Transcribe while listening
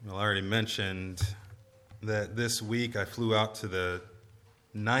Well, I already mentioned that this week I flew out to the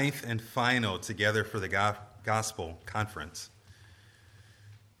 9th and final Together for the Gospel conference.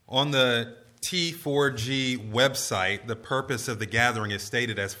 On the T4G website, the purpose of the gathering is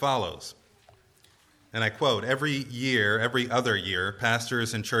stated as follows, and I quote, every other year,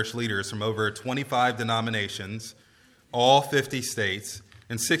 pastors and church leaders from over 25 denominations, all 50 states,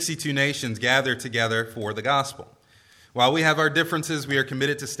 and 62 nations gather together for the gospel. While we have our differences, we are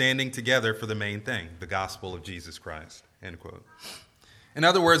committed to standing together for the main thing, the gospel of Jesus Christ, end quote. In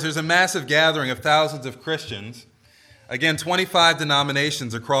other words, there's a massive gathering of thousands of Christians, again, 25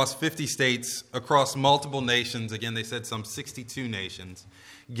 denominations across 50 states, across multiple nations, again, they said some 62 nations,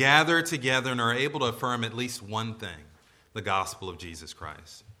 gather together and are able to affirm at least one thing, the gospel of Jesus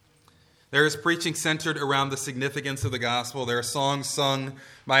Christ. There is preaching centered around the significance of the gospel. There are songs sung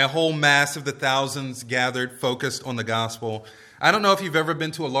by a whole mass of the thousands gathered, focused on the gospel. I don't know if you've ever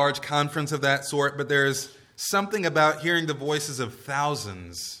been to a large conference of that sort, but there's something about hearing the voices of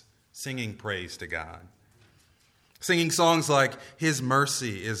thousands singing praise to God. Singing songs like, His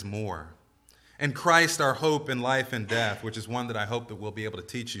mercy is more, and Christ our hope in life and death, which is one that I hope that we'll be able to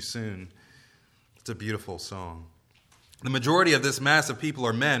teach you soon. It's a beautiful song. The majority of this mass of people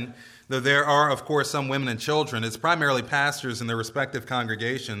are men, though there are, of course, some women and children. It's primarily pastors in their respective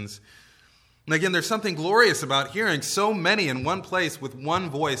congregations. And again, there's something glorious about hearing so many in one place with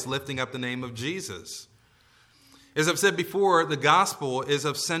one voice lifting up the name of Jesus. As I've said before, the gospel is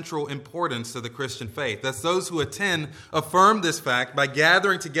of central importance to the Christian faith. That's those who attend affirm this fact by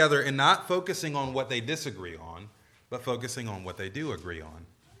gathering together and not focusing on what they disagree on, but focusing on what they do agree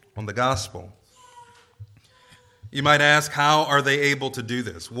on the gospel. You might ask, how are they able to do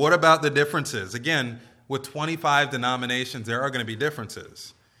this? What about the differences? Again, with 25 denominations, there are going to be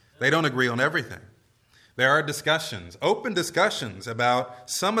differences. They don't agree on everything. There are discussions, open discussions about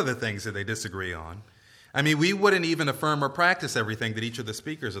some of the things that they disagree on. I mean, we wouldn't even affirm or practice everything that each of the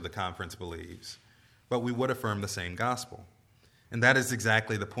speakers of the conference believes, but we would affirm the same gospel. And that is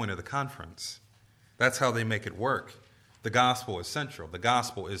exactly the point of the conference. That's how they make it work. The gospel is central. The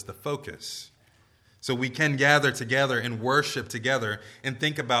gospel is the focus. So we can gather together and worship together and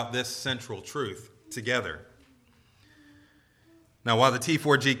think about this central truth together. Now, while the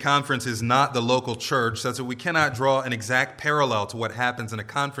T4G conference is not the local church, that's why we cannot draw an exact parallel to what happens in a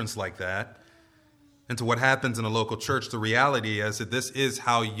conference like that and to what happens in a local church. The reality is that this is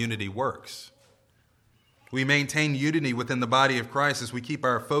how unity works. We maintain unity within the body of Christ as we keep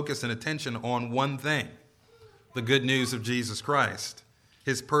our focus and attention on one thing, the good news of Jesus Christ,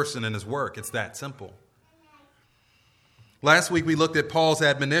 His person and His work. It's that simple. Last week we looked at Paul's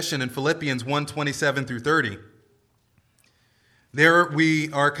admonition in Philippians 1:27 through 30. There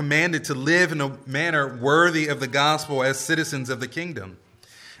we are commanded to live in a manner worthy of the gospel as citizens of the kingdom.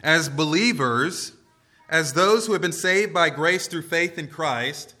 As believers, as those who have been saved by grace through faith in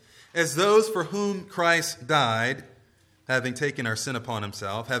Christ, as those for whom Christ died, having taken our sin upon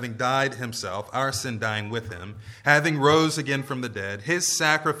Himself, having died Himself, our sin dying with Him, having rose again from the dead, His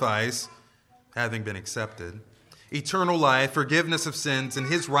sacrifice having been accepted, eternal life, forgiveness of sins, and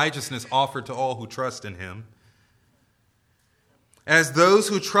His righteousness offered to all who trust in Him. As those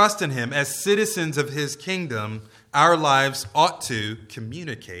who trust in Him, as citizens of His kingdom, our lives ought to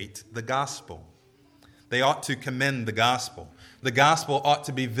communicate the gospel. They ought to commend the gospel. The gospel ought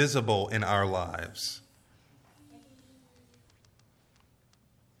to be visible in our lives.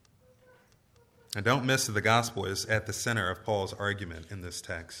 And don't miss that the gospel is at the center of Paul's argument in this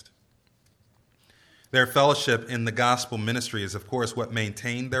text. Their fellowship in the gospel ministry is, of course, what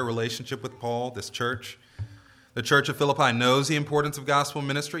maintained their relationship with Paul, this church. The church of Philippi knows the importance of gospel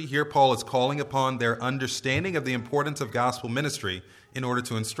ministry. Here Paul is calling upon their understanding of the importance of gospel ministry in order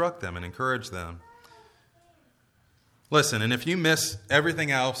to instruct them and encourage them. Listen, and if you miss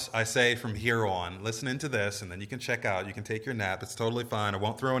everything else I say from here on, listen into this, and then you can check out. You can take your nap. It's totally fine. I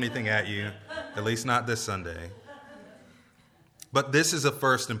won't throw anything at you, at least not this Sunday. But this is of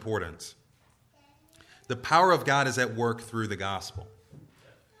first importance. The power of God is at work through the gospel.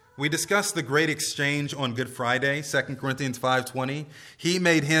 We discussed the great exchange on Good Friday, 2 Corinthians 5:20. He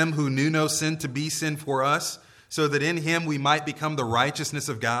made Him who knew no sin to be sin for us, so that in Him we might become the righteousness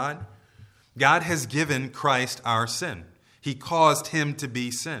of God. God has given Christ our sin. He caused Him to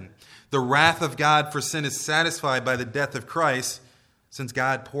be sin. The wrath of God for sin is satisfied by the death of Christ, since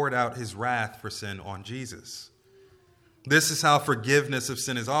God poured out His wrath for sin on Jesus. This is how forgiveness of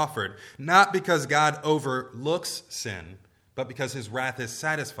sin is offered, not because God overlooks sin, but because His wrath is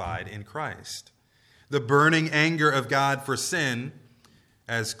satisfied in Christ. The burning anger of God for sin,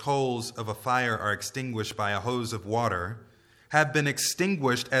 as coals of a fire are extinguished by a hose of water, have been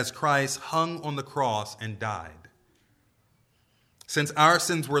extinguished as Christ hung on the cross and died. Since our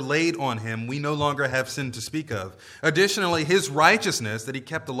sins were laid on him, we no longer have sin to speak of. Additionally, his righteousness, that he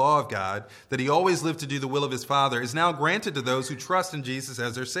kept the law of God, that he always lived to do the will of his Father, is now granted to those who trust in Jesus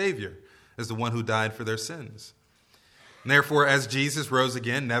as their Savior, as the one who died for their sins. And therefore, as Jesus rose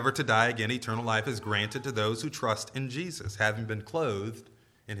again, never to die again, eternal life is granted to those who trust in Jesus, having been clothed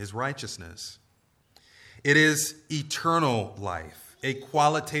in his righteousness. It is eternal life, a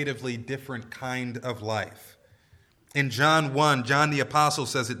qualitatively different kind of life. In John 1, John the Apostle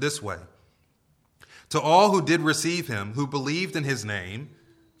says it this way: "To all who did receive him, who believed in his name,"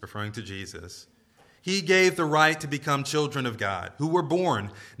 referring to Jesus, "he gave the right to become children of God, who were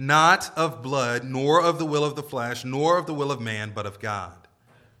born not of blood, nor of the will of the flesh, nor of the will of man, but of God."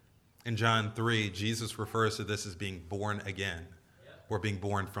 In John 3, Jesus refers to this as being born again, or being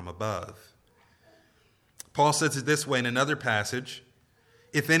born from above. Paul says it this way in another passage: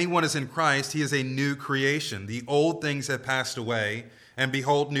 "If anyone is in Christ, he is a new creation. The old things have passed away, and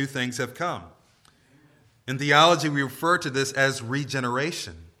behold, new things have come." In theology, we refer to this as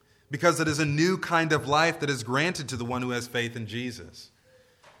regeneration, because it is a new kind of life that is granted to the one who has faith in Jesus.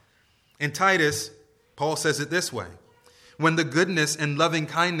 In Titus, Paul says it this way: "When the goodness and loving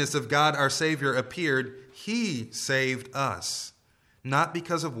kindness of God our Savior appeared, he saved us, not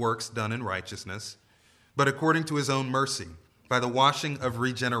because of works done in righteousness, but according to his own mercy, by the washing of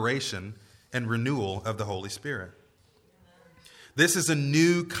regeneration and renewal of the Holy Spirit." This is a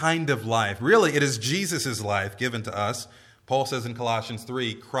new kind of life. Really, it is Jesus' life given to us. Paul says in Colossians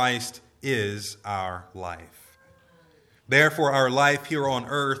 3, Christ is our life. Therefore, our life here on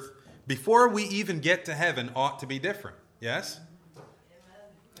earth, before we even get to heaven, ought to be different. Yes?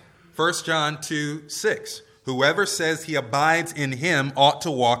 1 John 2:6. "Whoever says he abides in him ought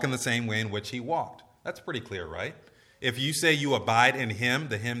to walk in the same way in which he walked." That's pretty clear, right? If you say you abide in him,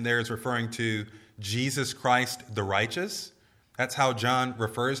 the him there is referring to Jesus Christ the righteous. That's how John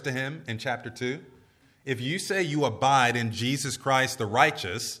refers to him in chapter 2. If you say you abide in Jesus Christ the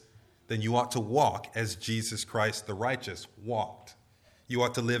righteous, then you ought to walk as Jesus Christ the righteous walked. You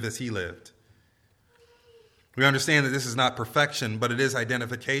ought to live as he lived. We understand that this is not perfection, but it is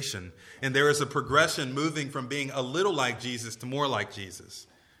identification. And there is a progression moving from being a little like Jesus to more like Jesus.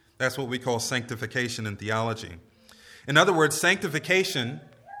 That's what we call sanctification in theology. In other words, sanctification,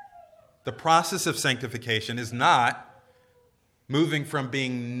 the process of sanctification, is not moving from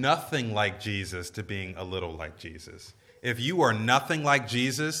being nothing like Jesus to being a little like Jesus. If you are nothing like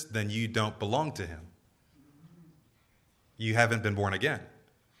Jesus, then you don't belong to him. You haven't been born again.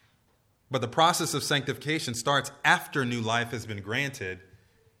 But the process of sanctification starts after new life has been granted,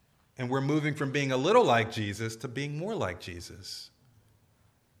 and we're moving from being a little like Jesus to being more like Jesus.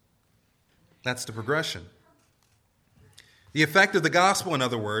 That's the progression. The effect of the gospel, in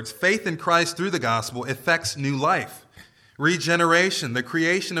other words, faith in Christ through the gospel, affects new life, regeneration, the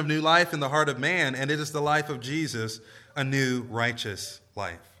creation of new life in the heart of man, and it is the life of Jesus, a new righteous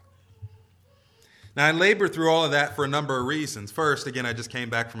life. Now, I labored through all of that for a number of reasons. First, again, I just came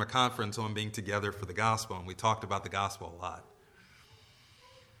back from a conference on being together for the gospel, and we talked about the gospel a lot.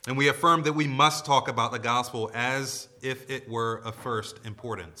 And we affirmed that we must talk about the gospel as if it were of first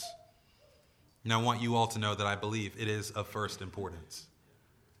importance. And I want you all to know that I believe it is of first importance.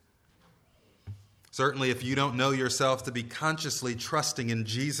 Certainly, if you don't know yourself to be consciously trusting in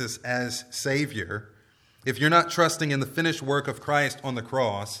Jesus as Savior, if you're not trusting in the finished work of Christ on the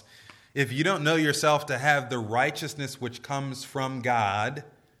cross, if you don't know yourself to have the righteousness which comes from God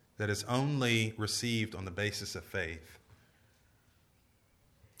that is only received on the basis of faith,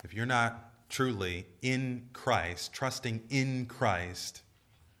 if you're not truly in Christ, trusting in Christ,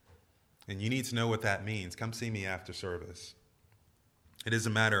 and you need to know what that means, come see me after service. It is a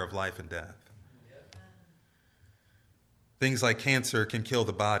matter of life and death. Things like cancer can kill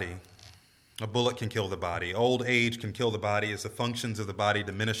the body. A bullet can kill the body. Old age can kill the body as the functions of the body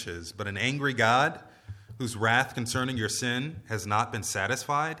diminishes. But an angry God, whose wrath concerning your sin has not been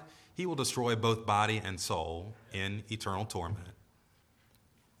satisfied, he will destroy both body and soul in eternal torment.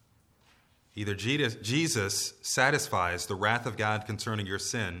 Either Jesus satisfies the wrath of God concerning your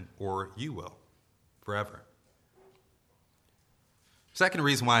sin, or you will, forever. Second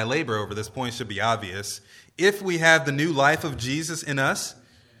reason why I labor over this point should be obvious. If we have the new life of Jesus in us,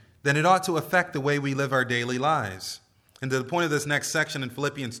 then it ought to affect the way we live our daily lives. And to the point of this next section in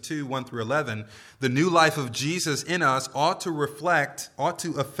Philippians 2, 1 through 11, the new life of Jesus in us ought to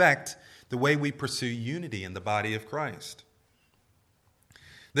affect the way we pursue unity in the body of Christ.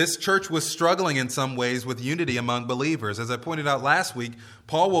 This church was struggling in some ways with unity among believers. As I pointed out last week,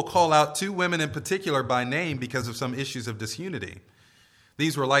 Paul will call out 2 women in particular by name because of some issues of disunity.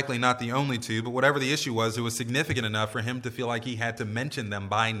 These were likely not the only 2, but whatever the issue was, it was significant enough for him to feel like he had to mention them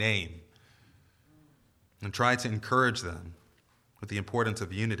by name and try to encourage them with the importance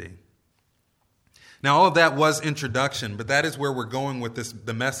of unity. Now, all of that was introduction, but that is where we're going with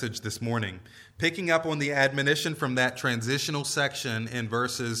the message this morning. Picking up on the admonition from that transitional section in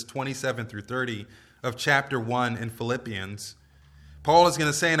verses 27 through 30 of chapter 1 in Philippians, Paul is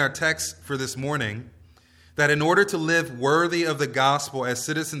going to say in our text for this morning that in order to live worthy of the gospel as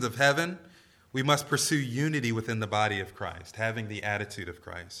citizens of heaven, we must pursue unity within the body of Christ, having the attitude of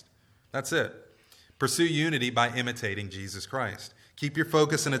Christ. That's it. Pursue unity by imitating Jesus Christ. Keep your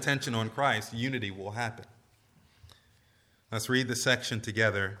focus and attention on Christ. Unity will happen. Let's read the section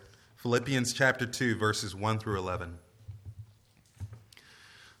together. Philippians chapter 2, verses 1 through 11.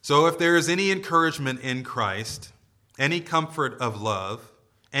 So if there is any encouragement in Christ, any comfort of love,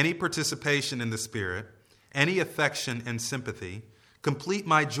 any participation in the Spirit, any affection and sympathy, complete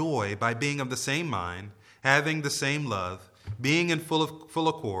my joy by being of the same mind, having the same love, being in full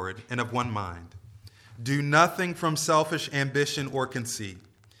accord and of one mind. Do nothing from selfish ambition or conceit,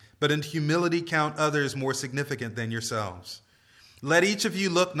 but in humility count others more significant than yourselves. Let each of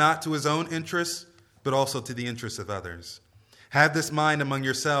you look not to his own interests, but also to the interests of others. Have this mind among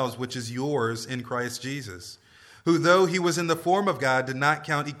yourselves, which is yours in Christ Jesus, who, though he was in the form of God, did not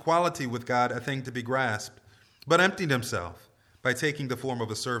count equality with God a thing to be grasped, but emptied himself by taking the form of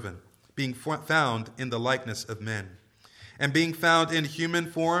a servant, being found in the likeness of men. And being found in human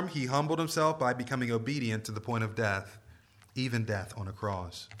form, he humbled himself by becoming obedient to the point of death, even death on a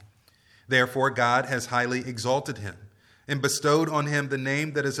cross. Therefore, God has highly exalted him and bestowed on him the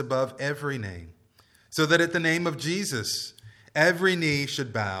name that is above every name, so that at the name of Jesus, every knee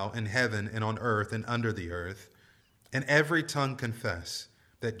should bow in heaven and on earth and under the earth, and every tongue confess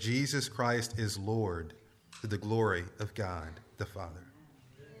that Jesus Christ is Lord, to the glory of God the Father.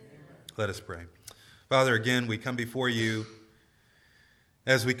 Let us pray. Father, again, we come before you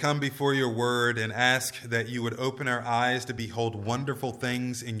as we come before your word and ask that you would open our eyes to behold wonderful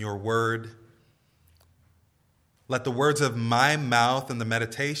things in your word. Let the words of my mouth and the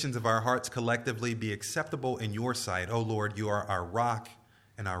meditations of our hearts collectively be acceptable in your sight. O Lord, you are our rock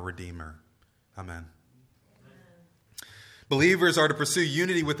and our Redeemer. Amen. Believers are to pursue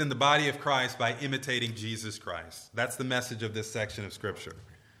unity within the body of Christ by imitating Jesus Christ. That's the message of this section of Scripture.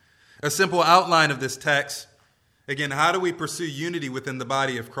 A simple outline of this text. Again, how do we pursue unity within the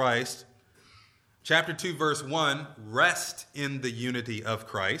body of Christ? Chapter 2, verse 1, rest in the unity of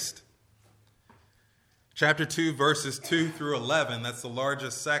Christ. Chapter 2, verses 2 through 11, that's the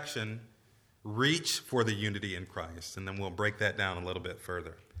largest section, reach for the unity in Christ. And then we'll break that down a little bit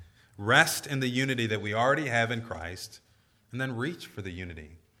further. Rest in the unity that we already have in Christ, and then reach for the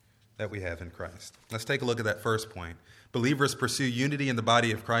unity that we have in Christ. Let's take a look at that first point. Believers pursue unity in the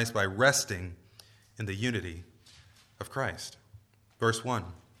body of Christ by resting in the unity of Christ. Verse 1.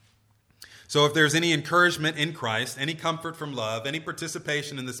 So if there's any encouragement in Christ, any comfort from love, any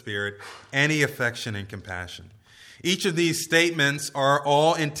participation in the Spirit, any affection and compassion. Each of these statements are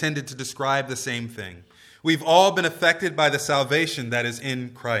all intended to describe the same thing. We've all been affected by the salvation that is in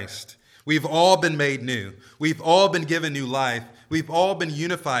Christ. We've all been made new. We've all been given new life. We've all been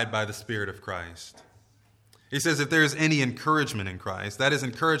unified by the Spirit of Christ. He says if there is any encouragement in Christ, that is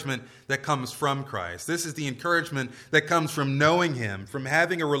encouragement that comes from Christ. This is the encouragement that comes from knowing him, from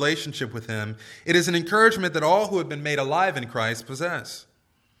having a relationship with him. It is an encouragement that all who have been made alive in Christ possess.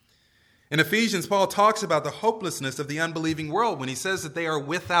 In Ephesians, Paul talks about the hopelessness of the unbelieving world when he says that they are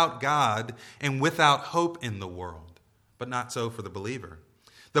without God and without hope in the world, but not so for the believer.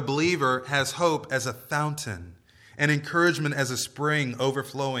 The believer has hope as a fountain and encouragement as a spring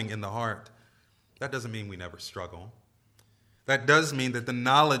overflowing in the heart. That doesn't mean we never struggle. That does mean that the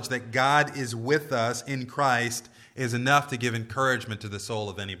knowledge that God is with us in Christ is enough to give encouragement to the soul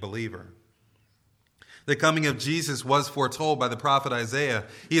of any believer. The coming of Jesus was foretold by the prophet Isaiah.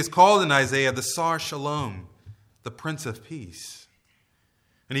 He is called in Isaiah the Sar Shalom, the Prince of Peace.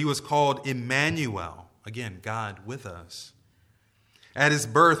 And he was called Emmanuel, again, God with us. At his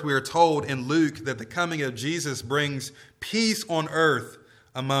birth, we are told in Luke that the coming of Jesus brings peace on earth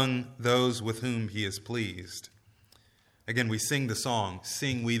among those with whom he is pleased. Again, we sing the song,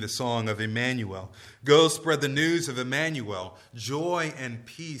 sing we the song of Emmanuel. Go spread the news of Emmanuel, joy and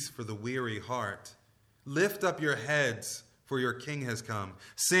peace for the weary heart. Lift up your heads, for your king has come.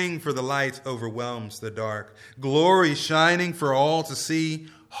 Sing, for the light overwhelms the dark. Glory shining for all to see.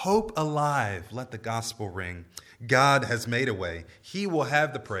 Hope alive, let the gospel ring. God has made a way. He will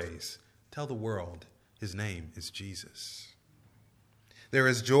have the praise. Tell the world his name is Jesus. There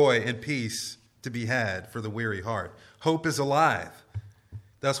is joy and peace to be had for the weary heart. Hope is alive.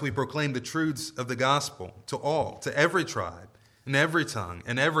 Thus we proclaim the truths of the gospel to all, to every tribe, and every tongue,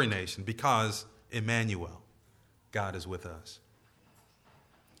 and every nation, because Emmanuel, God is with us.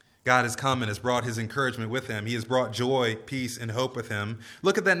 God has come and has brought his encouragement with him. He has brought joy, peace, and hope with him.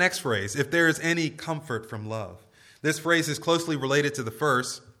 Look at that next phrase, if there is any comfort from love. This phrase is closely related to the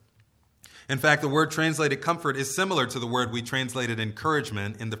first. In fact, the word translated comfort is similar to the word we translated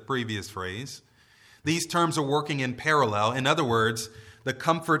encouragement in the previous phrase. These terms are working in parallel. In other words, the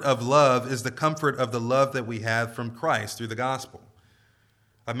comfort of love is the comfort of the love that we have from Christ through the gospel.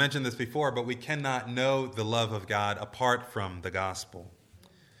 I've mentioned this before, but we cannot know the love of God apart from the gospel.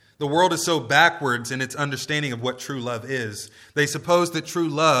 The world is so backwards in its understanding of what true love is. They suppose that true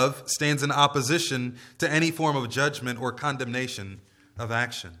love stands in opposition to any form of judgment or condemnation of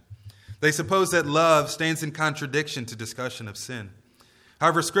action. They suppose that love stands in contradiction to discussion of sin.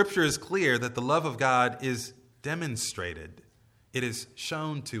 However, Scripture is clear that the love of God is demonstrated. It is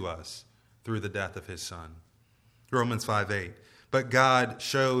shown to us through the death of his Son. Romans 5:8. But God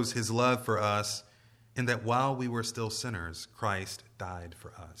shows his love for us in that while we were still sinners, Christ died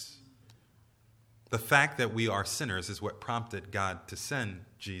for us. The fact that we are sinners is what prompted God to send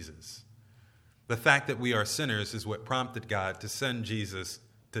Jesus. The fact that we are sinners is what prompted God to send Jesus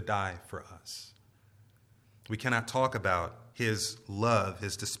to die for us. We cannot talk about his love,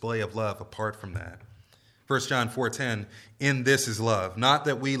 his display of love, apart from that. 1 John 4:10, in this is love, not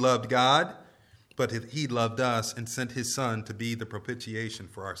that we loved God, but he loved us and sent his Son to be the propitiation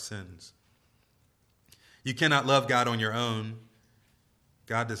for our sins. You cannot love God on your own.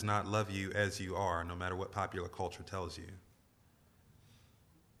 God does not love you as you are, no matter what popular culture tells you.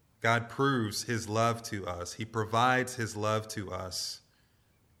 God proves his love to us. He provides his love to us.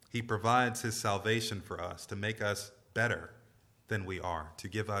 He provides his salvation for us to make us better than we are, to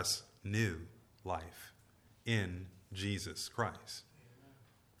give us new life in Jesus Christ.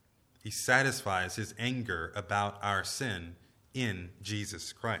 He satisfies his anger about our sin in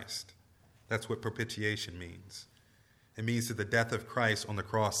Jesus Christ. That's what propitiation means. It means that the death of Christ on the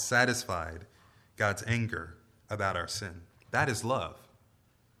cross satisfied God's anger about our sin. That is love.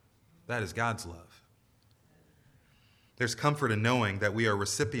 That is God's love. There's comfort in knowing that we are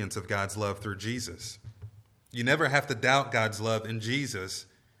recipients of God's love through Jesus. You never have to doubt God's love in Jesus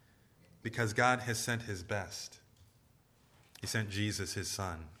because God has sent his best. He sent Jesus, his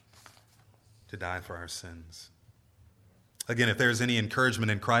Son, to die for our sins. Again, if there's any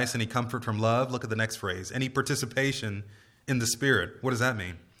encouragement in Christ, any comfort from love, look at the next phrase. Any participation in the Spirit. What does that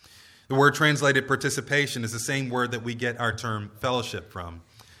mean? The word translated participation is the same word that we get our term fellowship from.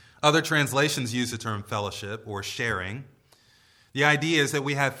 Other translations use the term fellowship or sharing. The idea is that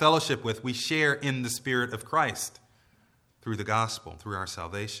we have fellowship with, we share in the Spirit of Christ through the gospel, through our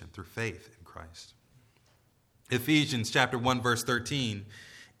salvation, through faith in Christ. Ephesians chapter 1, verse 13.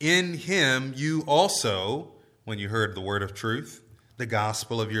 In him you also, when you heard the word of truth, the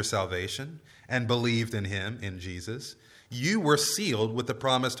gospel of your salvation, and believed in him, in Jesus, you were sealed with the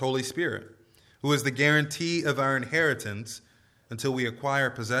promised Holy Spirit, who is the guarantee of our inheritance until we acquire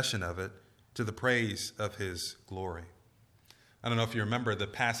possession of it to the praise of his glory. I don't know if you remember the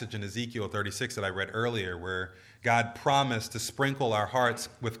passage in Ezekiel 36 that I read earlier where God promised to sprinkle our hearts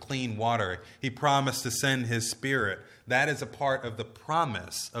with clean water. He promised to send his Spirit. That is a part of the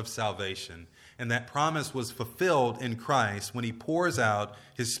promise of salvation. And that promise was fulfilled in Christ when he pours out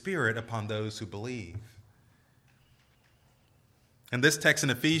his Spirit upon those who believe. And this text in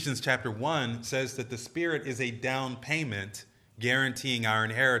Ephesians chapter 1 says that the Spirit is a down payment guaranteeing our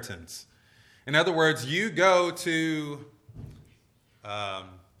inheritance. In other words, you go to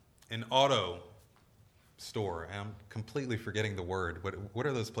an auto store. And I'm completely forgetting the word. What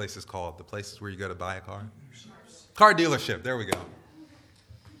are those places called? The places where you go to buy a car? Car dealership. There we go.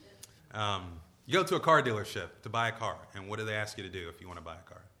 You go to a car dealership to buy a car. And what do they ask you to do if you want to buy a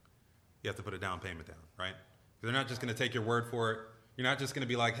car? You have to put a down payment down, right? They're not just going to take your word for it. You're not just going to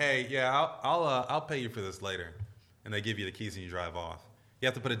be like, hey, yeah, I'll pay you for this later. And they give you the keys and you drive off. You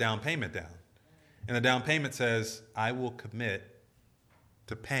have to put a down payment down. And the down payment says, I will commit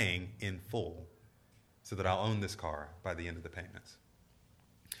to paying in full so that I'll own this car by the end of the payments.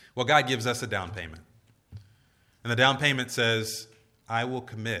 Well, God gives us a down payment. And the down payment says, I will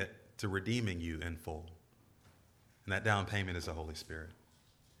commit to redeeming you in full. And that down payment is the Holy Spirit.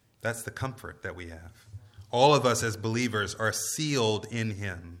 That's the comfort that we have. All of us as believers are sealed in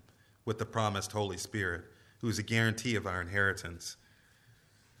him with the promised Holy Spirit, who is a guarantee of our inheritance.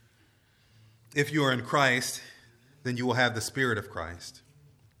 If you are in Christ, then you will have the Spirit of Christ.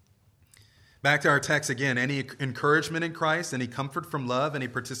 Back to our text again. Any encouragement in Christ, any comfort from love, any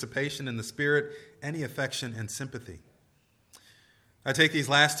participation in the Spirit, any affection and sympathy. I take these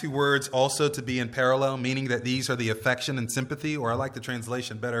last two words also to be in parallel, meaning that these are the affection and sympathy, or I like the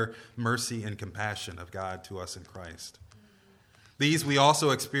translation better, mercy and compassion of God to us in Christ. These we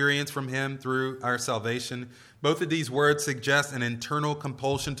also experience from him through our salvation. Both of these words suggest an internal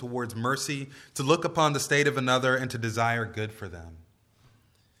compulsion towards mercy, to look upon the state of another and to desire good for them.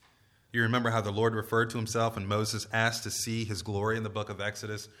 You remember how the Lord referred to himself and Moses asked to see his glory in the book of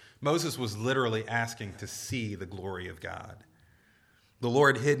Exodus? Moses was literally asking to see the glory of God. The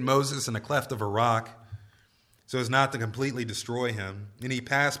Lord hid Moses in a cleft of a rock so as not to completely destroy him. And he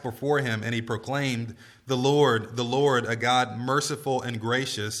passed before him and he proclaimed, the Lord, a God merciful and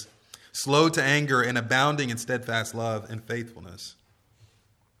gracious, slow to anger and abounding in steadfast love and faithfulness.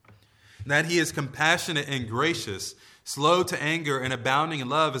 That he is compassionate and gracious, slow to anger and abounding in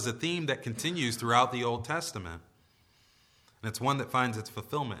love is a theme that continues throughout the Old Testament. And it's one that finds its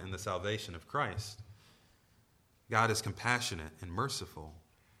fulfillment in the salvation of Christ. God is compassionate and merciful.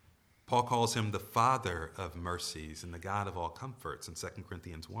 Paul calls him the Father of mercies and the God of all comforts in 2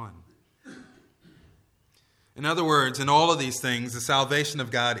 Corinthians 1. In other words, in all of these things, the salvation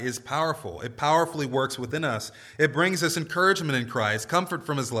of God is powerful. It powerfully works within us. It brings us encouragement in Christ, comfort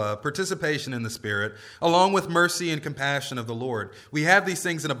from his love, participation in the Spirit, along with mercy and compassion of the Lord. We have these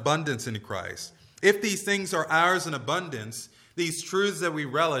things in abundance in Christ. If these things are ours in abundance, these truths that we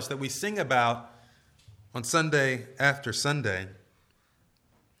relish, that we sing about on Sunday after Sunday.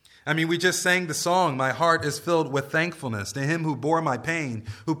 I mean, we just sang the song, my heart is filled with thankfulness to him who bore my pain,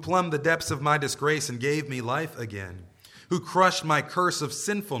 who plumbed the depths of my disgrace and gave me life again, who crushed my curse of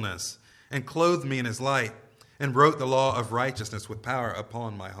sinfulness and clothed me in his light and wrote the law of righteousness with power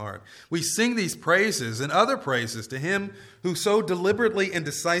upon my heart. We sing these praises and other praises to him who so deliberately and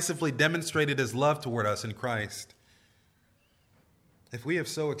decisively demonstrated his love toward us in Christ. If we have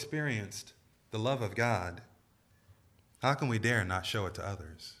so experienced the love of God, how can we dare not show it to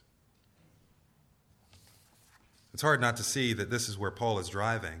others? It's hard not to see that this is where Paul is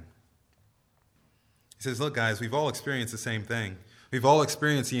driving. He says, look, guys, we've all experienced the same thing. We've all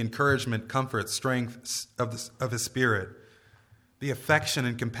experienced the encouragement, comfort, strength of his Spirit, the affection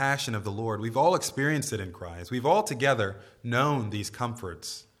and compassion of the Lord. We've all experienced it in Christ. We've all together known these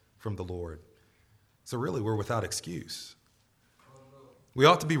comforts from the Lord. So really, we're without excuse. We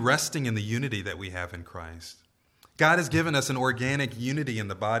ought to be resting in the unity that we have in Christ. God has given us an organic unity in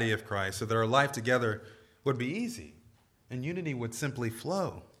the body of Christ so that our life together would be easy and unity would simply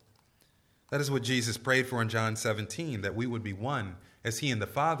flow. That is what Jesus prayed for in John 17, that we would be one as he and the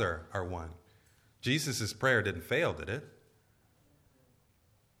Father are one. Jesus' prayer didn't fail, did it?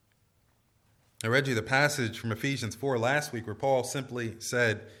 I read you the passage from Ephesians 4 last week where Paul simply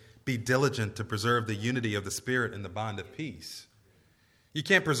said, be diligent to preserve the unity of the Spirit in the bond of peace. You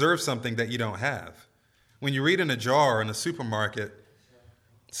can't preserve something that you don't have. When you read in a jar in a supermarket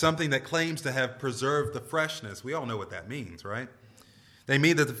something that claims to have preserved the freshness, we all know what that means, right? They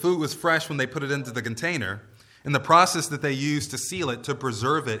mean that the food was fresh when they put it into the container, and the process that they use to seal it, to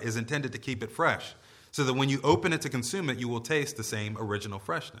preserve it, is intended to keep it fresh, so that when you open it to consume it, you will taste the same original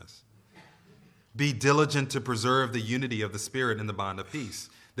freshness. Be diligent to preserve the unity of the Spirit in the bond of peace.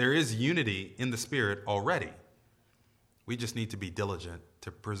 There is unity in the Spirit already. We just need to be diligent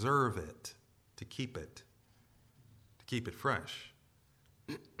to preserve it, to keep it fresh.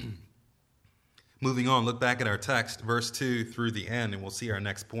 Moving on, look back at our text, verse 2 through the end, and we'll see our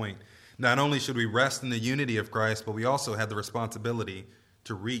next point. Not only should we rest in the unity of Christ, but we also have the responsibility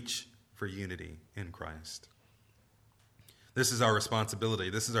to reach for unity in Christ. This is our responsibility.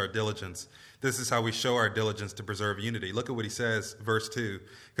 This is our diligence. This is how we show our diligence to preserve unity. Look at what he says, verse 2.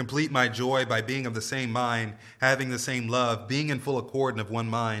 Complete my joy by being of the same mind, having the same love, being in full accord and of one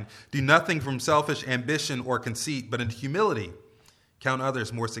mind. Do nothing from selfish ambition or conceit, but in humility count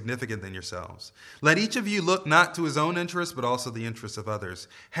others more significant than yourselves. Let each of you look not to his own interests, but also the interests of others.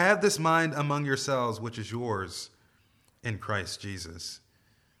 Have this mind among yourselves, which is yours in Christ Jesus.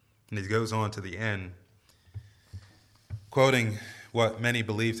 And he goes on to the end, quoting what many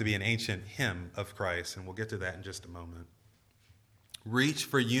believe to be an ancient hymn of Christ, and we'll get to that in just a moment. Reach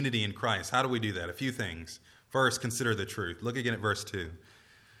for unity in Christ. How do we do that? A few things. First, consider the truth. Look again at verse 2.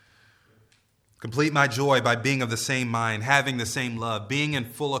 Complete my joy by being of the same mind, having the same love, being in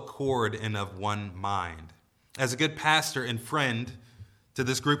full accord and of one mind. As a good pastor and friend to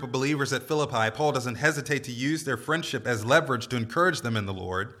this group of believers at Philippi, Paul doesn't hesitate to use their friendship as leverage to encourage them in the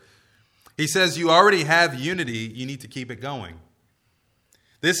Lord. He says, you already have unity, you need to keep it going.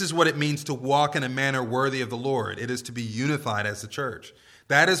 This is what it means to walk in a manner worthy of the Lord. It is to be unified as the church.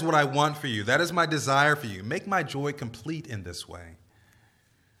 That is what I want for you. That is my desire for you. Make my joy complete in this way.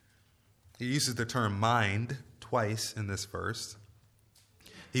 He uses the term mind twice in this verse.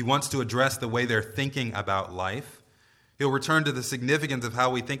 He wants to address the way they're thinking about life. He'll return to the significance of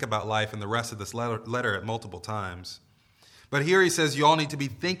how we think about life in the rest of this letter at multiple times. But here he says you all need to be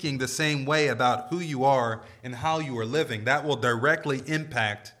thinking the same way about who you are and how you are living. That will directly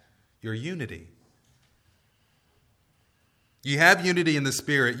impact your unity. You have unity in the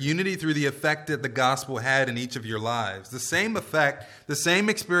Spirit, unity through the effect that the gospel had in each of your lives. The same effect, the same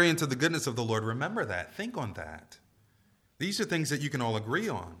experience of the goodness of the Lord. Remember that. Think on that. These are things that you can all agree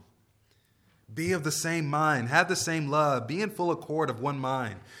on. Be of the same mind, have the same love, be in full accord of one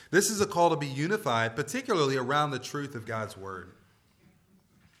mind. This is a call to be unified, particularly around the truth of God's word.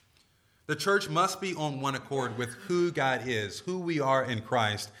 The church must be on one accord with who God is, who we are in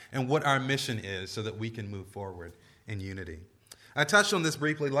Christ, and what our mission is so that we can move forward in unity. I touched on this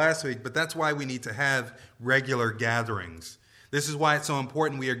briefly last week, but that's why we need to have regular gatherings. This is why it's so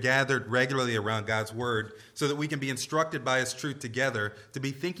important we are gathered regularly around God's word so that we can be instructed by his truth together, to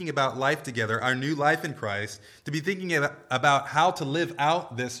be thinking about life together, our new life in Christ, to be thinking about how to live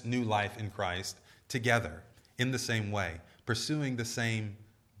out this new life in Christ together in the same way, pursuing the same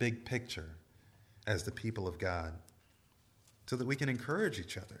big picture as the people of God so that we can encourage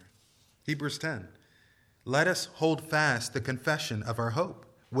each other. Hebrews 10, let us hold fast the confession of our hope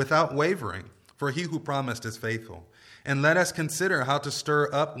without wavering, for he who promised is faithful. And let us consider how to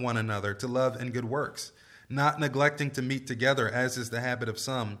stir up one another to love and good works, not neglecting to meet together, as is the habit of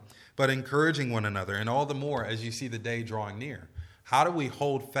some, but encouraging one another, and all the more as you see the day drawing near. How do we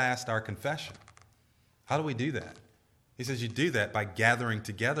hold fast our confession? How do we do that? He says you do that by gathering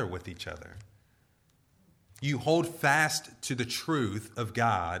together with each other. You hold fast to the truth of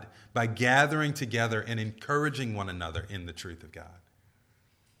God by gathering together and encouraging one another in the truth of God.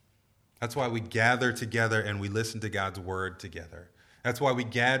 That's why we gather together and we listen to God's word together. That's why we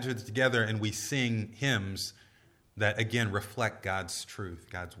gather together and we sing hymns that, again, reflect God's truth,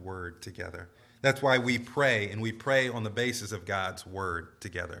 God's word together. That's why we pray, and we pray on the basis of God's word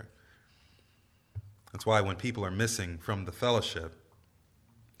together. That's why when people are missing from the fellowship,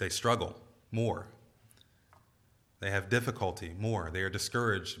 they struggle more. They have difficulty more. They are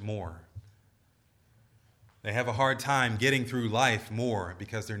discouraged more. They have a hard time getting through life more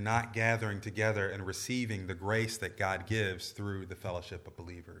because they're not gathering together and receiving the grace that God gives through the fellowship of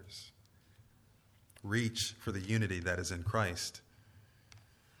believers. Reach for the unity that is in Christ.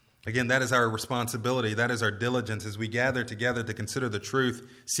 Again, that is our responsibility. That is our diligence as we gather together to consider the truth,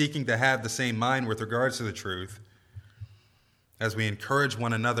 seeking to have the same mind with regards to the truth. As we encourage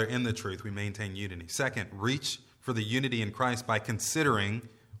one another in the truth, we maintain unity. Second, reach for the unity in Christ by considering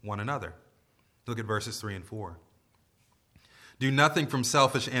one another. Look at verses 3 and 4. Do nothing from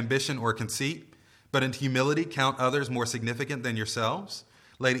selfish ambition or conceit, but in humility count others more significant than yourselves.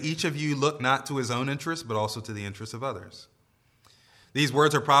 Let each of you look not to his own interests, but also to the interests of others. These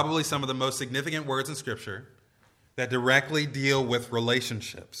words are probably some of the most significant words in Scripture that directly deal with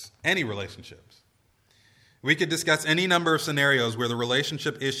relationships, any relationships. We could discuss any number of scenarios where the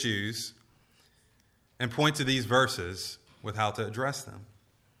relationship issues and point to these verses with how to address them.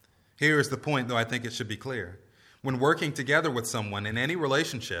 Here is the point, though I think it should be clear. When working together with someone in any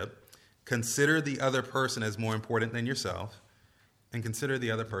relationship, consider the other person as more important than yourself and consider the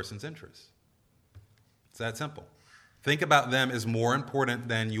other person's interests. It's that simple. Think about them as more important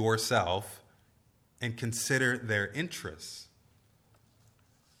than yourself and consider their interests.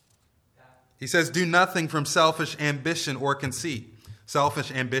 He says, do nothing from selfish ambition or conceit.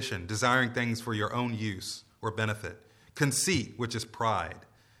 Selfish ambition, desiring things for your own use or benefit. Conceit, which is pride.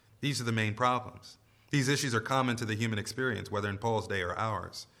 These are the main problems. These issues are common to the human experience, whether in Paul's day or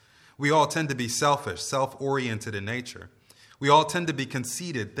ours. We all tend to be selfish, self-oriented in nature. We all tend to be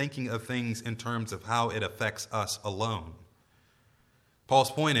conceited, thinking of things in terms of how it affects us alone. Paul's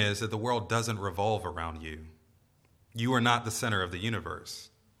point is that the world doesn't revolve around you. You are not the center of the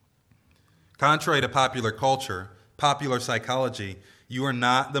universe. Contrary to popular culture, popular psychology, you are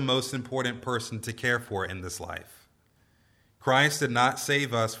not the most important person to care for in this life. Christ did not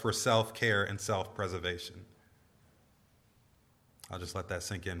save us for self-care and self-preservation. I'll just let that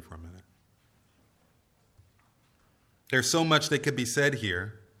sink in for a minute. There's so much that could be said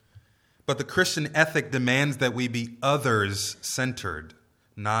here, but the Christian ethic demands that we be others-centered,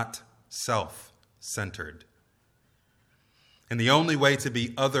 not self-centered. And the only way to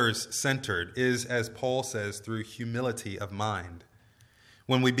be others-centered is, as Paul says, through humility of mind.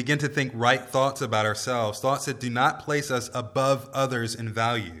 when we begin to think right thoughts about ourselves, thoughts that do not place us above others in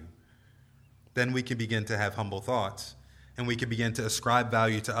value, then we can begin to have humble thoughts, and we can begin to ascribe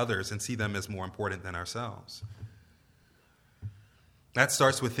value to others and see them as more important than ourselves. That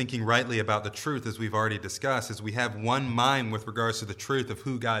starts with thinking rightly about the truth, as we've already discussed, as we have one mind with regards to the truth of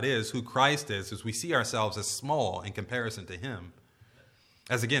who God is, who Christ is, as we see ourselves as small in comparison to him.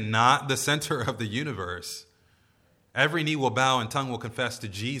 As again, not the center of the universe. Every knee will bow and tongue will confess to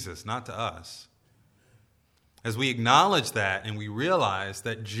Jesus, not to us. As we acknowledge that and we realize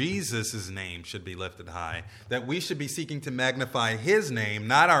that Jesus' name should be lifted high, that we should be seeking to magnify his name,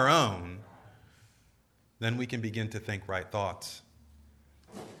 not our own, then we can begin to think right thoughts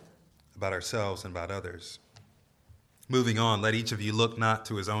about ourselves and about others. Moving on, let each of you look not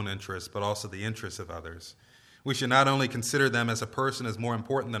to his own interests, but also the interests of others. We should not only consider them as a person as more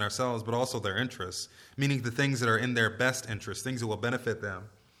important than ourselves, but also their interests, meaning the things that are in their best interest, things that will benefit them.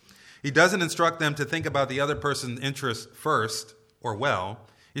 He doesn't instruct them to think about the other person's interests first or well.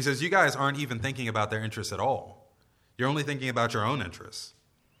 He says, you guys aren't even thinking about their interests at all. You're only thinking about your own interests.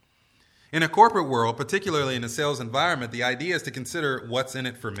 In a corporate world, particularly in a sales environment, the idea is to consider what's in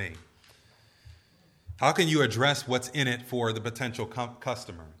it for me. How can you address what's in it for the potential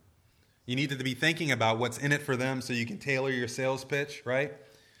customer? You need to be thinking about what's in it for them so you can tailor your sales pitch, right?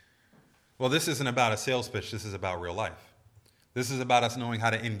 Well, this isn't about a sales pitch. This is about real life. This is about us knowing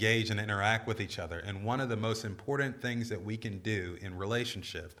how to engage and interact with each other. And one of the most important things that we can do in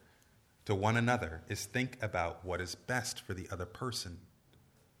relationship to one another is think about what is best for the other person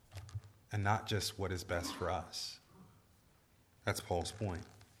and not just what is best for us. That's Paul's point.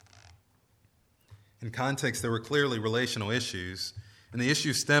 In context, there were clearly relational issues, and the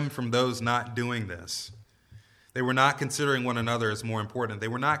issues stemmed from those not doing this. They were not considering one another as more important. They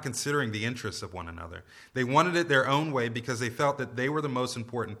were not considering the interests of one another. They wanted it their own way because they felt that they were the most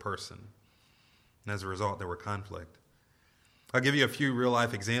important person. And as a result, there were conflict. I'll give you a few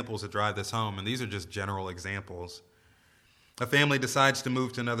real-life examples that drive this home, and these are just general examples. A family decides to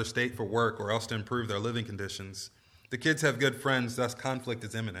move to another state for work or else to improve their living conditions. The kids have good friends, thus conflict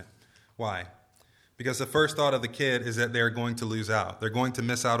is imminent. Why? Because the first thought of the kid is that they're going to lose out. They're going to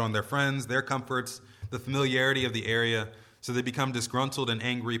miss out on their friends, their comforts, the familiarity of the area, so they become disgruntled and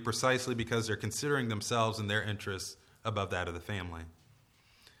angry precisely because they're considering themselves and their interests above that of the family.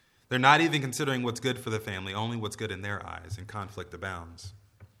 They're not even considering what's good for the family, only what's good in their eyes, and conflict abounds.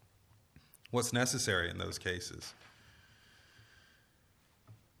 What's necessary in those cases?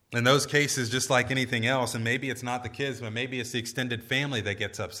 In those cases, just like anything else, and maybe it's not the kids, but maybe it's the extended family that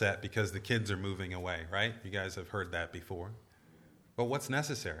gets upset because the kids are moving away, right? You guys have heard that before. But what's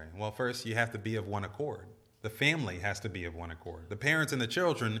necessary? Well, first, you have to be of one accord. The family has to be of one accord. The parents and the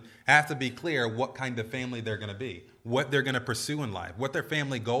children have to be clear what kind of family they're going to be, what they're going to pursue in life, what their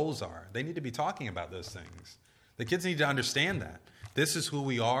family goals are. They need to be talking about those things. The kids need to understand that. This is who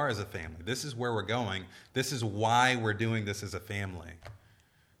we are as a family. This is where we're going. This is why we're doing this as a family.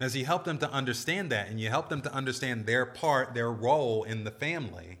 As you help them to understand that and you help them to understand their part, their role in the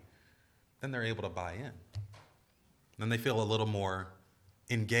family, then they're able to buy in. Then they feel a little more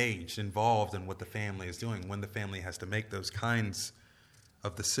engaged, involved in what the family is doing when the family has to make those kinds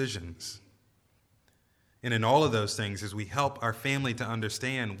of decisions. And in all of those things, as we help our family to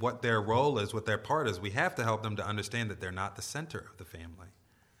understand what their role is, what their part is, we have to help them to understand that they're not the center of the family.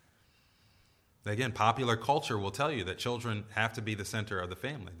 Again, popular culture will tell you that children have to be the center of the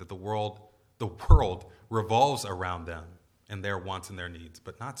family, that the world revolves around them and their wants and their needs,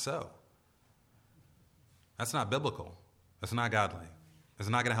 but not so. That's not biblical. That's not godly. It's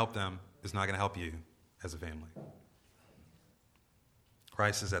not going to help them. It's not going to help you as a family.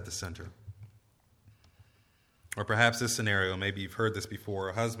 Christ is at the center. Or perhaps this scenario, maybe you've heard this before.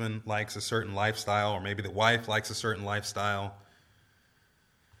 A husband likes a certain lifestyle, or maybe the wife likes a certain lifestyle.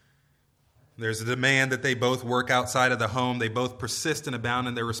 There's a demand that they both work outside of the home. They both persist and abound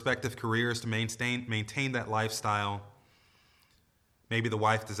in their respective careers to maintain that lifestyle. Maybe the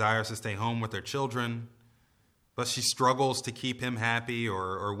wife desires to stay home with their children, but she struggles to keep him happy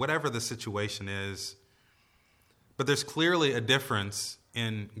or whatever the situation is. But there's clearly a difference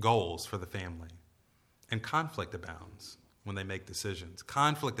in goals for the family. And conflict abounds when they make decisions.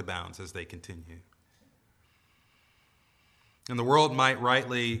 Conflict abounds as they continue. And the world might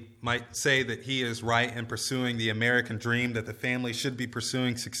say that he is right in pursuing the American dream, that the family should be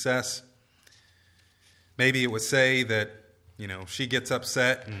pursuing success. Maybe it would say that, she gets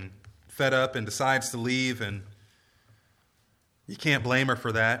upset and fed up and decides to leave, and you can't blame her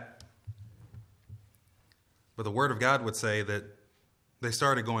for that. But the Word of God would say that they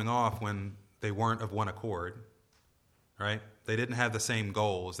started going off when they weren't of one accord, right? They didn't have the same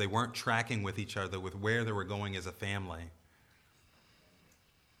goals. They weren't tracking with each other with where they were going as a family.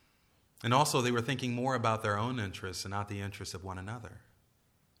 And also, they were thinking more about their own interests and not the interests of one another.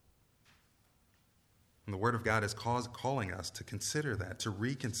 And the Word of God is calling us to consider that, to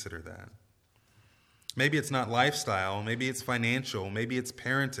reconsider that. Maybe it's not lifestyle, maybe it's financial, maybe it's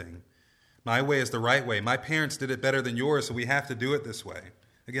parenting. My way is the right way. My parents did it better than yours, so we have to do it this way.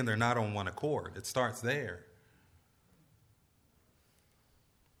 Again, they're not on one accord. It starts there.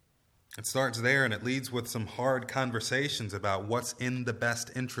 It starts there, and it leads with some hard conversations about what's in the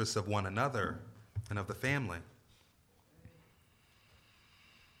best interests of one another and of the family.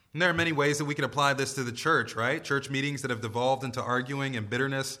 And there are many ways that we can apply this to the church, right? Church meetings that have devolved into arguing and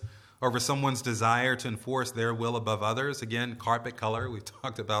bitterness over someone's desire to enforce their will above others. Again, carpet color, we've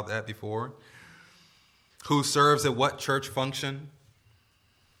talked about that before. Who serves at what church function?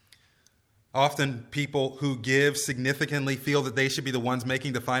 Often people who give significantly feel that they should be the ones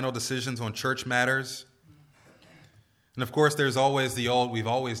making the final decisions on church matters. And of course, there's always the old, we've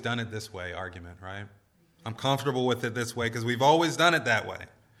always done it this way argument, right? I'm comfortable with it this way because we've always done it that way.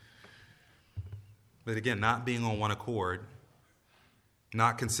 But again, not being on one accord,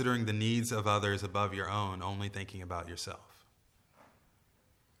 not considering the needs of others above your own, only thinking about yourself.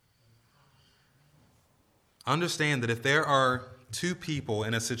 Understand that if there are two people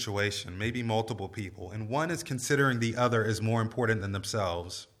in a situation, maybe multiple people, and one is considering the other as more important than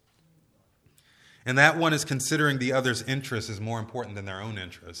themselves, and that one is considering the other's interests as more important than their own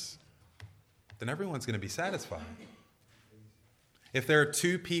interests, then everyone's going to be satisfied. If there are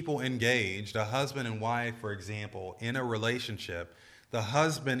two people engaged, a husband and wife, for example, in a relationship, the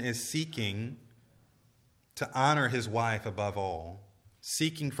husband is seeking to honor his wife above all,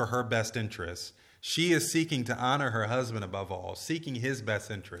 seeking for her best interests. She is seeking to honor her husband above all, seeking his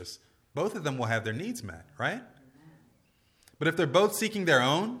best interests. Both of them will have their needs met, right? But if they're both seeking their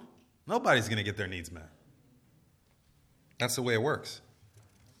own, nobody's going to get their needs met. That's the way it works.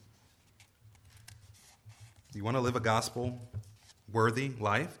 Do you want to live a gospel-worthy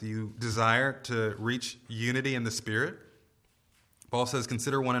life? Do you desire to reach unity in the Spirit? Paul says,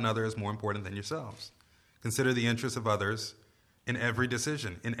 consider one another as more important than yourselves. Consider the interests of others in every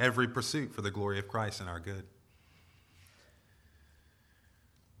decision, in every pursuit for the glory of Christ and our good.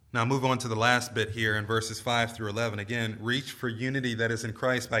 Now move on to the last bit here in verses 5 through 11. Again, reach for unity that is in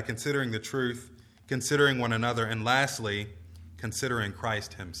Christ by considering the truth, considering one another, and lastly, considering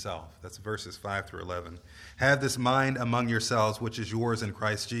Christ himself. That's verses 5 through 11. Have this mind among yourselves, which is yours in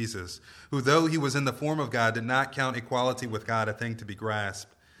Christ Jesus, who though he was in the form of God, did not count equality with God a thing to be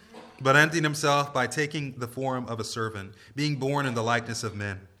grasped, but emptied himself by taking the form of a servant, being born in the likeness of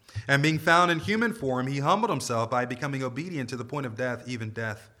men. And being found in human form, he humbled himself by becoming obedient to the point of death, even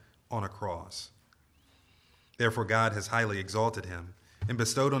death on a cross. Therefore God has highly exalted him and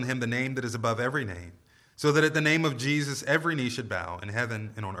bestowed on him the name that is above every name, so that at the name of Jesus every knee should bow in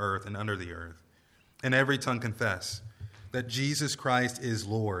heaven and on earth and under the earth, and every tongue confess that Jesus Christ is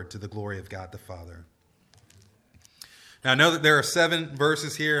Lord, to the glory of God the Father. Now, I know that there are 7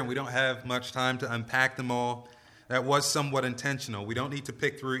 verses here, and we don't have much time to unpack them all. That was somewhat intentional. We don't need to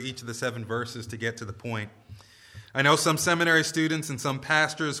pick through each of the 7 verses to get to the point. I know some seminary students and some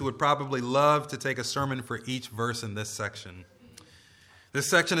pastors who would probably love to take a sermon for each verse in this section. This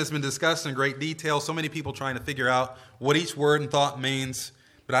section has been discussed in great detail, so many people trying to figure out what each word and thought means,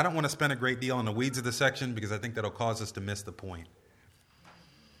 but I don't want to spend a great deal on the weeds of the section because I think that'll cause us to miss the point.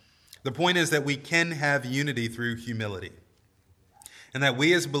 The point is that we can have unity through humility. And that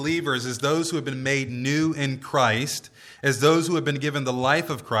we as believers, as those who have been made new in Christ, as those who have been given the life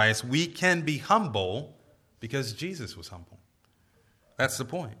of Christ, we can be humble because Jesus was humble. That's the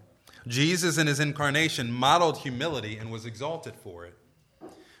point. Jesus in his incarnation modeled humility and was exalted for it.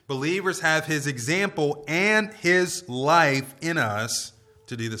 Believers have his example and his life in us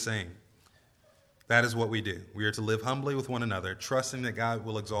to do the same. That is what we do. We are to live humbly with one another, trusting that God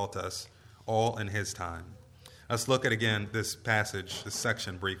will exalt us all in his time. Let's look at, again, this passage, this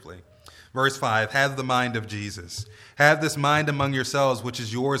section briefly. Verse 5, have the mind of Jesus. Have this mind among yourselves, which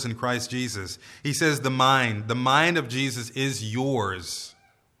is yours in Christ Jesus. He says the mind of Jesus is yours.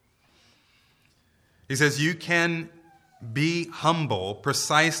 He says you can be humble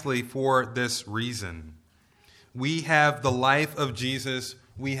precisely for this reason. We have the life of Jesus.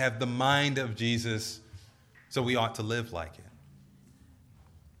 We have the mind of Jesus, so we ought to live like it.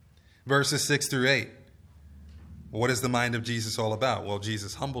 Verses 6 through 8. What is the mind of Jesus all about? Well,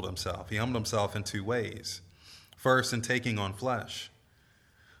 Jesus humbled himself. He humbled himself in 2 ways. First, in taking on flesh,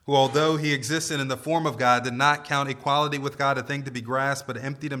 who, although he existed in the form of God, did not count equality with God a thing to be grasped, but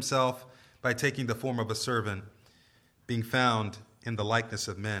emptied himself by taking the form of a servant, being found in the likeness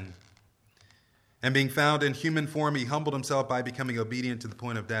of men. And being found in human form, he humbled himself by becoming obedient to the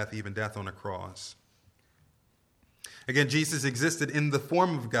point of death, even death on a cross. Again, Jesus existed in the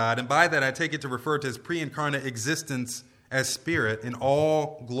form of God, and by that I take it to refer to his pre-incarnate existence as spirit in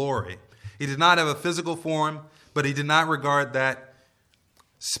all glory. He did not have a physical form, but he did not regard that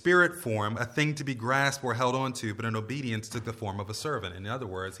spirit form a thing to be grasped or held onto, but in obedience took the form of a servant. In other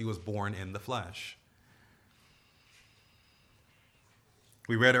words, he was born in the flesh.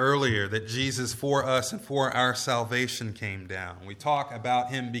 We read earlier that Jesus for us and for our salvation came down. We talk about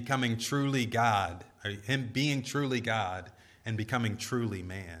him becoming truly God, or him being truly God and becoming truly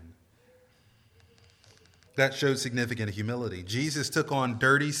man. That showed significant humility. Jesus took on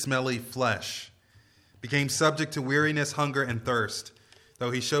dirty, smelly flesh, became subject to weariness, hunger, and thirst,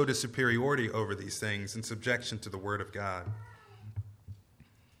 though he showed his superiority over these things in subjection to the word of God.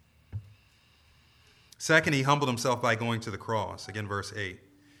 Second, he humbled himself by going to the cross. Again, verse 8.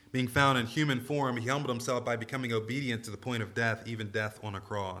 Being found in human form, he humbled himself by becoming obedient to the point of death, even death on a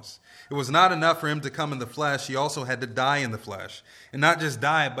cross. It was not enough for him to come in the flesh. He also had to die in the flesh. And not just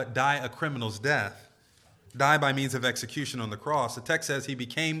die, but die a criminal's death. Die by means of execution on the cross. The text says he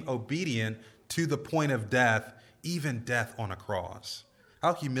became obedient to the point of death, even death on a cross.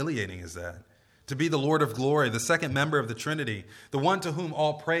 How humiliating is that? To be the Lord of glory, the second member of the Trinity, the one to whom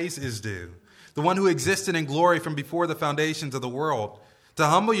all praise is due, the one who existed in glory from before the foundations of the world, to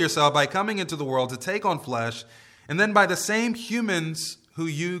humble yourself by coming into the world, to take on flesh, and then by the same humans who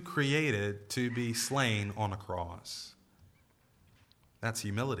you created to be slain on a cross. That's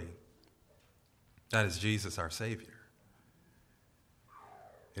humility. That is Jesus, our Savior.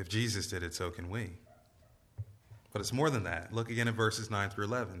 If Jesus did it, so can we. But it's more than that. Look again at verses 9 through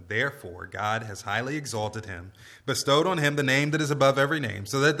 11. Therefore, God has highly exalted him, bestowed on him the name that is above every name,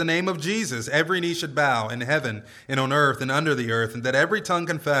 so that the name of Jesus every knee should bow in heaven and on earth and under the earth, and that every tongue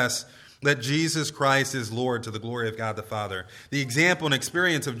confess that Jesus Christ is Lord to the glory of God the Father. The example and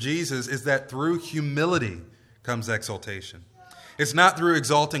experience of Jesus is that through humility comes exaltation. It's not through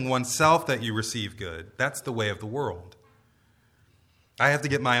exalting oneself that you receive good. That's the way of the world. I have to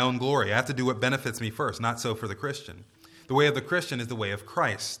get my own glory. I have to do what benefits me first. Not so for the Christian. The way of the Christian is the way of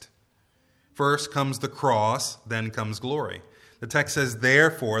Christ. First comes the cross, then comes glory. The text says,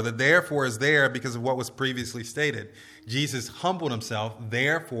 therefore. The therefore is there because of what was previously stated. Jesus humbled himself,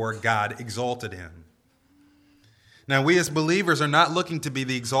 therefore God exalted him. Now, we as believers are not looking to be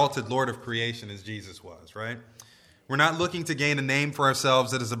the exalted Lord of creation as Jesus was, right? We're not looking to gain a name for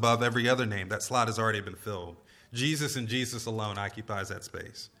ourselves that is above every other name. That slot has already been filled. Jesus and Jesus alone occupies that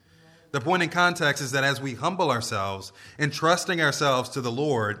space. The point in context is that as we humble ourselves, entrusting ourselves to the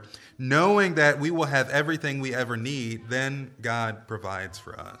Lord, knowing that we will have everything we ever need, then God provides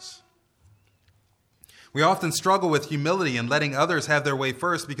for us. We often struggle with humility and letting others have their way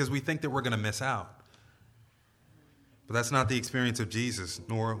first because we think that we're going to miss out. But that's not the experience of Jesus,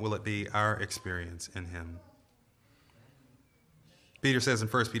 nor will it be our experience in him. Peter says in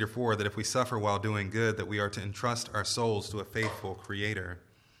 1 Peter 4 that if we suffer while doing good, that we are to entrust our souls to a faithful Creator.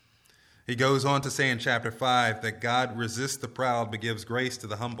 He goes on to say in chapter 5 that God resists the proud but gives grace to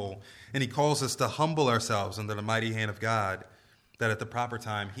the humble, and he calls us to humble ourselves under the mighty hand of God, that at the proper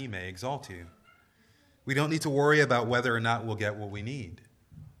time he may exalt you. We don't need to worry about whether or not we'll get what we need.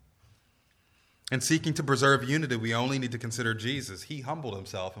 In seeking to preserve unity, we only need to consider Jesus. He humbled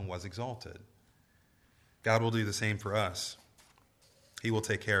himself and was exalted. God will do the same for us. He will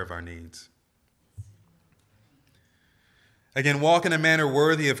take care of our needs. Again, walk in a manner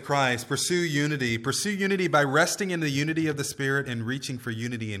worthy of Christ. Pursue unity. Pursue unity by resting in the unity of the Spirit and reaching for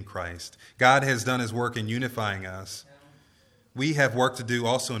unity in Christ. God has done his work in unifying us. We have work to do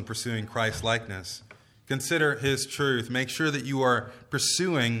also in pursuing Christ's likeness. Consider his truth. Make sure that you are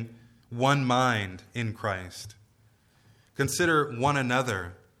pursuing one mind in Christ. Consider one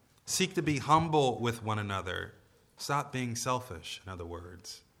another. Seek to be humble with one another. Stop being selfish, in other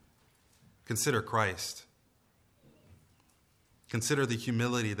words. Consider Christ. Consider the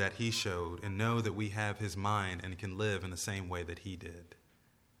humility that he showed and know that we have his mind and can live in the same way that he did.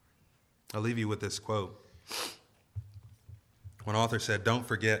 I'll leave you with this quote. One author said, "Don't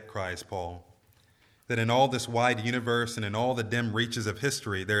forget," cries Paul, "that in all this wide universe and in all the dim reaches of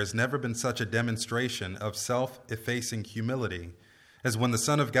history, there has never been such a demonstration of self-effacing humility as when the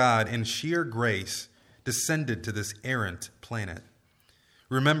Son of God, in sheer grace, descended to this errant planet.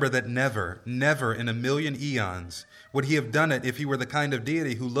 Remember that never, never in a million eons would he have done it if he were the kind of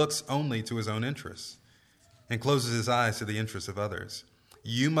deity who looks only to his own interests and closes his eyes to the interests of others.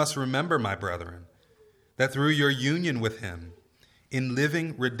 You must remember, my brethren, that through your union with him in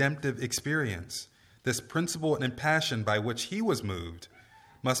living redemptive experience, This principle and passion by which he was moved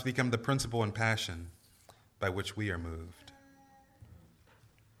must become the principle and passion by which we are moved.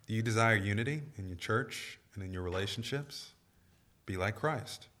 Do you desire unity in your church and in your relationships? Be like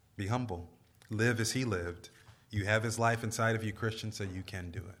Christ. Be humble. Live as he lived. You have his life inside of you, Christian, so you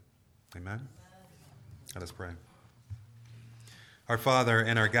can do it. Amen? Let us pray. Our Father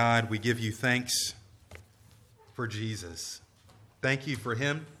and our God, we give you thanks for Jesus. Thank you for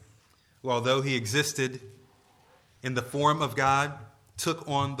him, who, although he existed in the form of God, took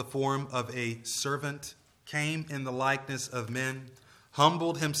on the form of a servant, came in the likeness of men,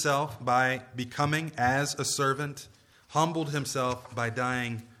 humbled himself by becoming as a servant, humbled himself by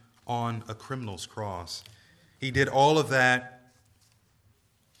dying on a criminal's cross. He did all of that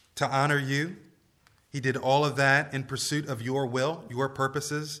to honor you. He did all of that in pursuit of your will, your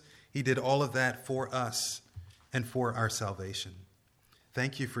purposes. He did all of that for us and for our salvation.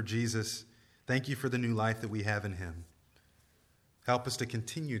 Thank you for Jesus. Thank you for the new life that we have in him. Help us to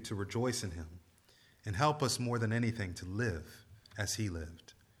continue to rejoice in him, and help us more than anything to live as he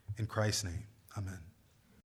lived. In Christ's name, amen.